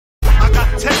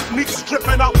techniques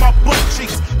dripping out my butt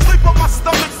cheeks. Sleep on my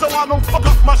stomach so I don't fuck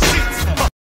up my sheets.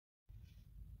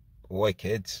 Boy,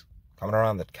 kids, come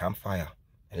around that campfire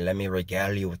and let me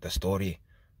regale you with the story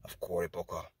of Cory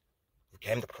Booker, who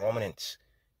came to prominence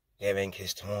during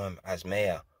his time as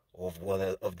mayor of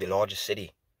one of the largest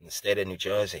city in the state of New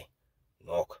Jersey,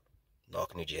 Newark,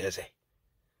 New Jersey.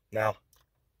 Now,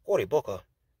 Cory Booker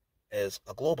is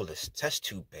a globalist test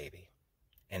tube baby.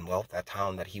 And well, that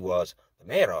town that he was the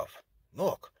mayor of,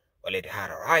 Newark, well, it had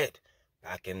a riot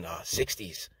back in the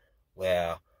 60s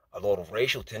where a lot of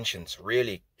racial tensions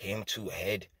really came to a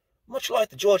head, much like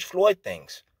the George Floyd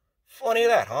things. Funny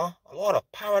that, huh? A lot of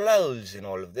parallels in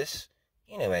all of this.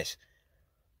 Anyways,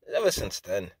 ever since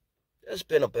then, there's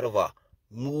been a bit of a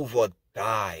move or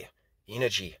die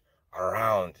energy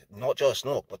around not just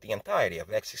Newark, but the entirety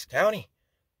of Essex County.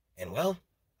 And well,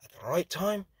 at the right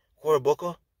time, Cory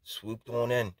Booker swooped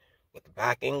on in with the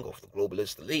backing of the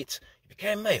globalist elites. He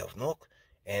became mayor of Newark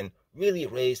and really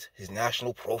raised his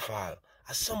national profile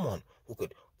as someone who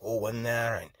could go in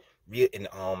there and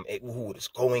who was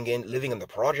going in, living in the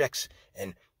projects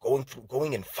and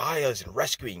going in fires and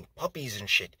rescuing puppies and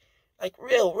shit. Like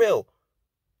real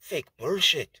fake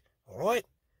bullshit, alright?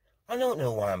 I don't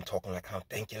know why I'm talking like Count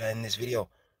Dankula in this video,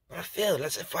 but I feel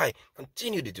as if I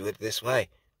continue to do it this way,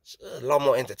 it's a lot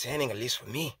more entertaining, at least for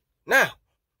me. Now,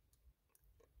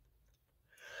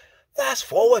 fast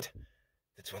forward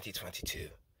to 2022,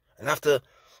 and after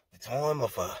a time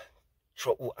of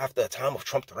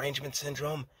Trump derangement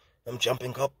syndrome, them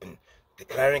jumping up and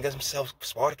declaring himself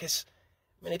Spartacus,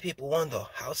 many people wonder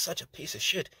how such a piece of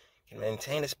shit can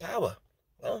maintain his power.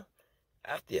 Well,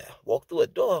 after you walk through a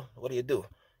door, what do? You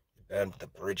burn the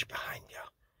bridge behind you,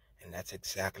 and that's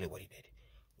exactly what he did.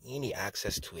 He need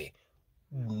access to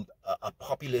a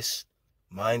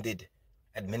populist-minded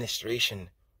administration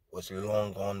was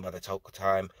long gone by the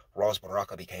time Ross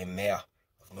Baraka became mayor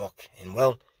of Newark. And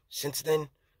well, since then,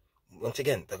 once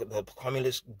again, the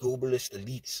communist, globalist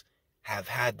elites have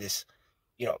had this,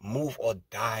 move or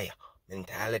die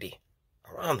mentality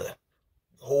around the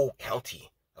whole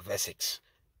county of Essex,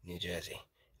 New Jersey.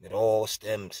 And it all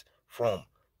stems from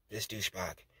this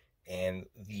douchebag and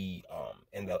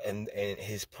and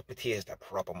his puppeteers that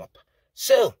prop him up.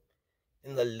 So,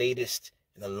 in the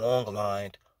long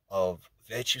line of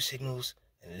virtue signals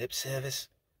and lip service,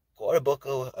 Cory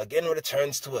Booker again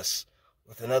returns to us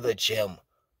with another gem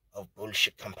of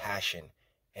bullshit compassion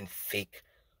and fake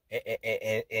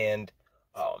and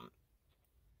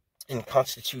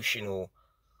constitutional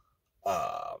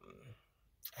how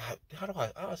do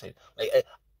I say it?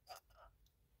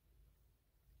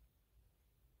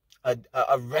 Like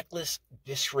a reckless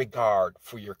disregard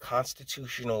for your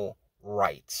constitutional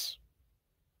rights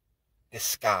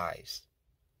disguised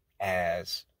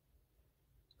as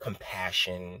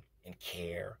compassion and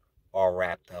care, all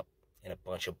wrapped up in a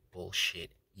bunch of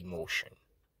bullshit emotion.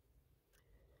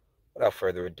 Without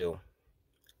further ado,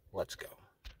 let's go.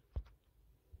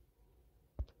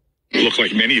 Look,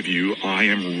 like many of you, I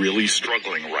am really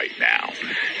struggling right now.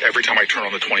 Every time I turn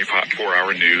on the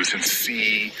 24-hour news and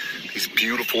see these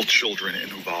beautiful children in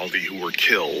Uvalde who were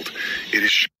killed, it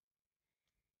is...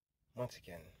 Once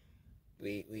again,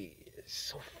 it's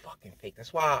so fucking fake.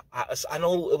 That's why I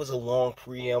know it was a long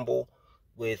preamble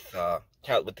with the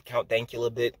Count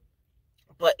Dankula bit,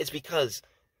 but it's because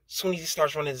as soon as he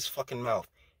starts running his fucking mouth,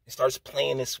 he starts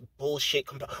playing this bullshit.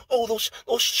 Oh,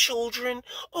 those children!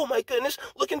 Oh my goodness!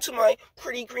 Look into my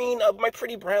pretty green, my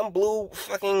pretty brown, blue,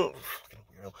 fucking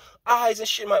weirdo eyes and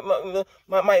shit. My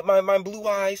blue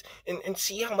eyes, and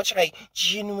see how much I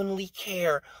genuinely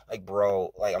care. Like,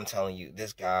 bro, like I'm telling you,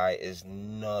 this guy is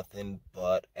nothing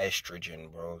but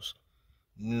estrogen, bros.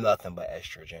 Nothing but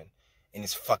estrogen. And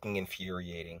it's fucking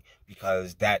infuriating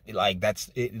because that's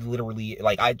it. Literally,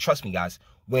 trust me, guys.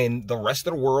 When the rest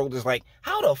of the world is like,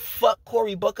 how the fuck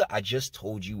Cory Booker? I just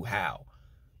told you how.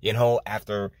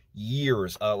 After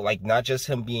years of not just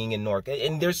him being in Newark,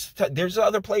 and there's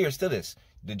other players to this.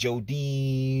 The Joe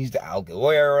D's, the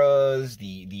Algueras,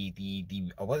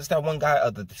 the what is that one guy?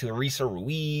 The Teresa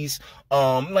Ruiz.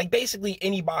 Basically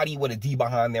anybody with a D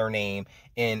behind their name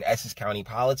in Essex County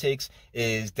politics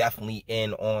is definitely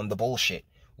in on the bullshit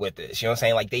with this. You know what I'm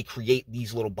saying? Like, they create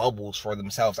these little bubbles for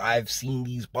themselves. I've seen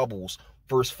these bubbles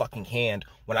first fucking hand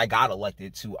when I got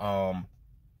elected to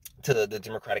the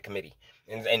Democratic Committee.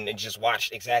 And just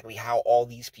watched exactly how all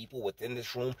these people within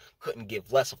this room couldn't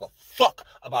give less of a fuck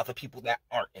about the people that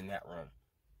aren't in that room.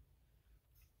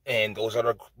 And those are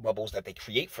the bubbles that they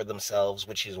create for themselves,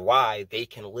 which is why they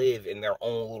can live in their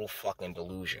own little fucking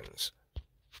delusions.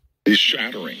 Is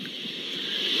shattering.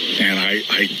 And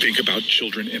I think about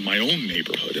children in my own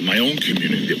neighborhood, in my own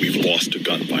community that we've lost to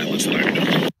gun violence that I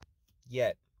know.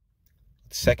 Yet,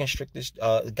 second strictest,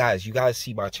 guys, you guys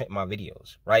see my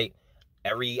videos, right?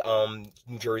 Every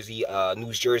New Jersey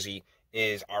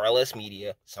is RLS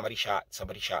media. Somebody shot,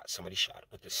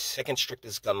 with the second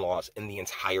strictest gun laws in the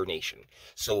entire nation.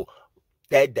 So,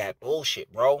 dead that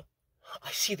bullshit, bro.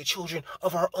 I see the children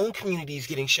of our own communities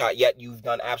getting shot, yet you've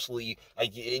done absolutely,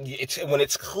 like, when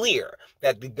it's clear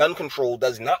that the gun control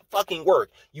does not fucking work,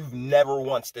 you've never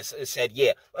once said,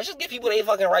 yeah, let's just give people their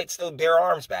fucking rights to bear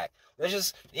arms back. Let's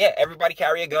just, yeah, everybody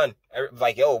carry a gun.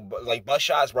 Like, yo, like, bust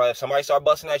shots, bro. If somebody start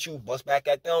busting at you, bust back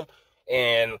at them,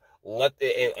 and let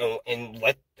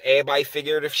everybody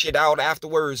figure the shit out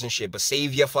afterwards and shit, but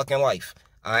save your fucking life,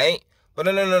 all right? But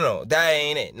no, that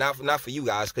ain't it. Not for you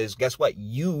guys, because guess what?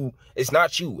 It's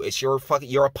not you. It's you're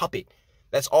a puppet.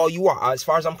 That's all you are. As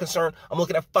far as I'm concerned, I'm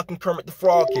looking at fucking Kermit the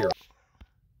Frog here.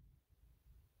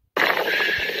 And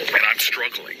I'm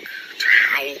struggling to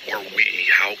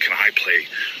how can I play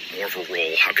more of a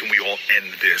role? How can we all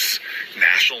end this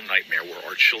national nightmare where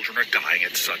our children are dying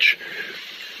at such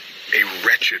a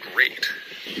wretched rate?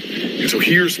 And so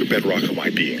here's the bedrock of my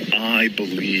being. I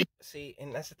believe. See,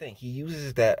 and that's the thing. He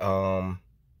uses that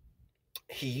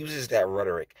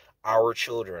rhetoric. Our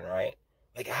children, right?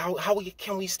 Like, how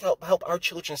can we help our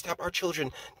children, stop our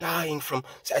children dying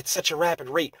at such a rapid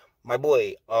rate? My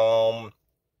boy,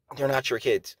 they're not your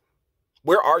kids.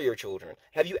 Where are your children?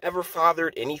 Have you ever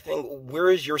fathered anything? Where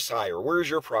is your sire? Where is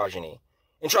your progeny?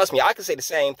 And trust me, I could say the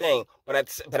same thing, but at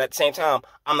the same time,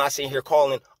 I'm not sitting here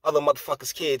calling other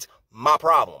motherfuckers' kids my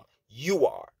problem. You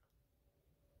are.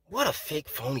 What a fake,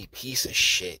 phony piece of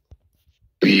shit.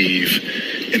 Believe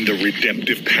in the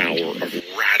redemptive power of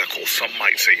radical, some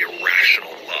might say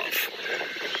irrational love.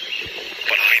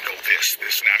 But I know this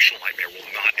national nightmare will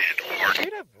not end.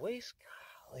 Hear that voice?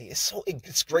 Golly,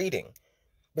 it's grating.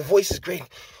 The voice is grating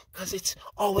because it's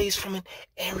always from an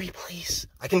airy place.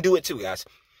 I can do it too, guys.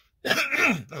 Let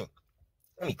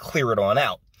me clear it on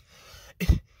out.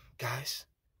 Guys,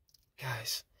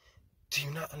 do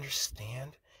you not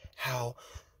understand how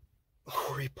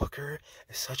Cory Booker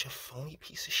is such a phony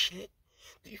piece of shit?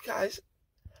 Do you guys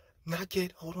not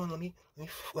get, hold on, let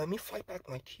me fight back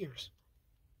my tears.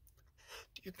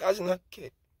 Do you guys not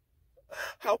get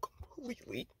how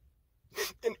completely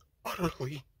and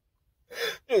utterly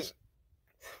just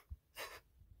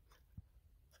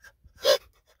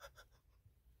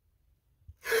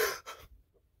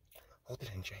hold it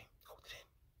in, Jay. Hold it in.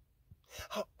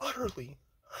 How utterly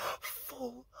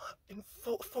full and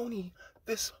phony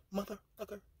this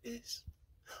motherfucker is.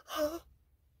 Huh?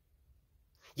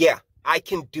 Yeah, I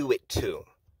can do it too.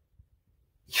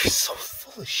 You're so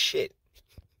full of shit.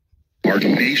 Our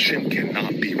nation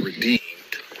cannot be redeemed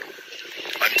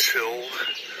until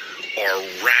our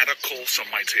radical, some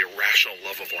might say irrational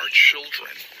love of our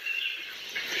children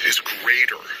is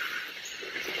greater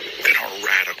than our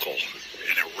radical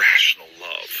and irrational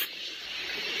love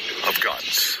of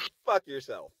guns. Fuck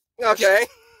yourself. Okay?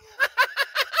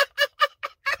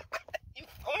 You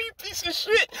phony piece of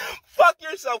shit. Fuck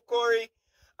yourself, Cory.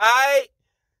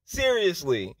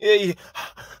 Seriously.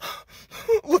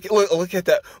 Look at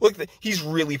that. Look, he's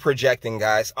really projecting,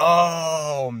 guys.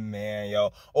 Oh, man,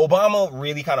 yo. Obama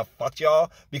really kind of fucked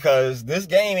y'all because this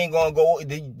game ain't gonna go.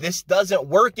 This doesn't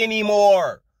work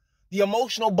anymore. The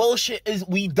emotional bullshit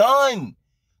we done.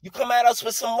 You come at us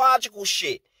with some logical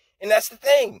shit. And that's the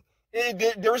thing.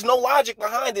 There is no logic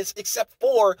behind this except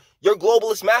for your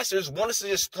globalist masters want us to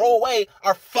just throw away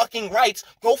our fucking rights.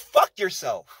 Go fuck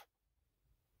yourself.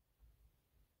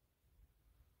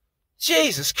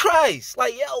 Jesus Christ.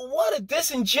 Like, yo, what a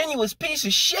disingenuous piece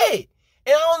of shit.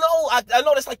 And I don't know, I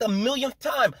know that's like the millionth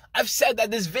time I've said that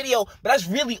in this video, but that's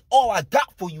really all I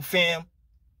got for you, fam.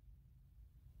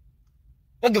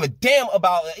 You don't give a damn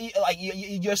about, like,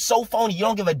 you're so phony, you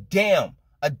don't give a damn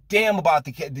about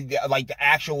the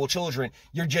actual children.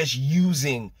 You're just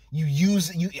using,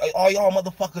 all y'all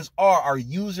motherfuckers are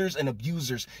users and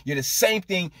abusers. You're the same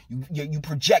thing. You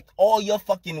project all your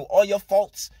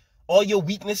faults, all your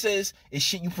weaknesses is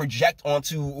shit you project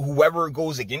onto whoever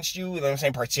goes against you. You know what I'm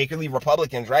saying? Particularly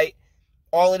Republicans, right?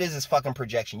 All it is fucking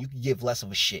projection. You can give less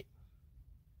of a shit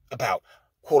about,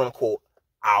 quote unquote,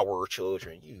 our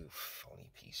children. You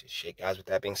phony piece of shit. Guys, with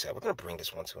that being said, we're going to bring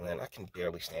this one to an end. I can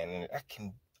barely stand in it.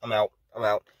 I'm out. We're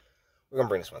going to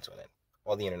bring this one to an end.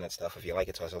 All the internet stuff. If you like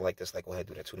it, so I like this, like, go ahead,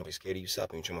 do that too. Don't be scared of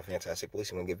yourself. And you're my fantastic voice.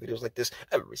 I'm going to get videos like this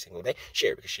every single day.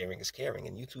 Share because sharing is caring.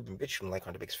 And YouTube and Bitchute and like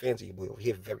on the biggest fans of you boy over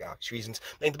here for very obvious reasons.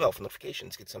 Ring the bell for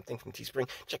notifications. Get something from Teespring.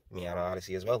 Check me out on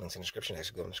Odyssey as well. Links in the description.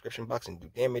 Actually go in the description box and do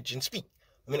damage and speak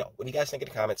Let me know. What do you guys think in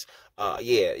the comments?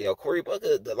 Yeah, Cory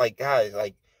Booker, like, guys,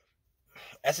 like,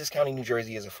 Essex County, New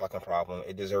Jersey is a fucking problem.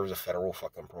 It deserves a federal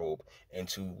fucking probe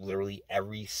into literally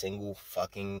every single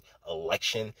fucking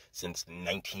election since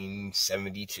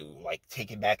 1972. Like,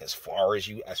 take it back as far as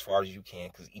you can,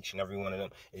 because each and every one of them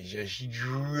is just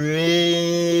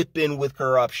dripping with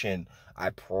corruption. I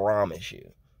promise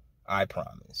you. I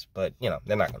promise. But, you know,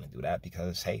 they're not going to do that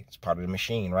because, hey, it's part of the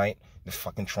machine, right? The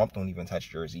fucking Trump don't even touch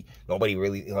Jersey. Nobody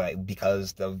really, like,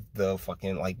 because the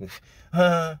fucking, like,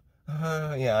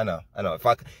 yeah, I know.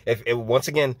 If once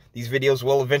again, these videos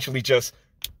will eventually just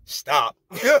stop.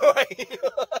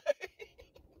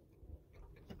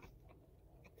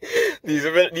 These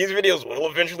videos will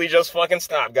eventually just fucking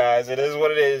stop, guys. It is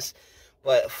what it is.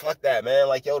 But fuck that, man.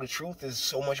 Like, yo, the truth is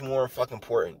so much more fucking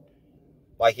important.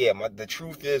 Like, yeah, the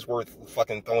truth is worth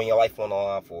fucking throwing your life on the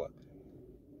line for.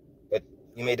 But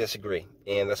you may disagree,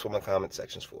 and that's what my comment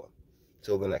section's for.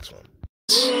 Till the next one.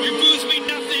 Your boos mean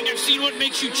nothing. I've seen what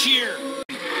makes you cheer. Every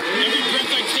breath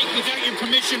I take without your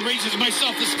permission raises my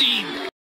self-esteem.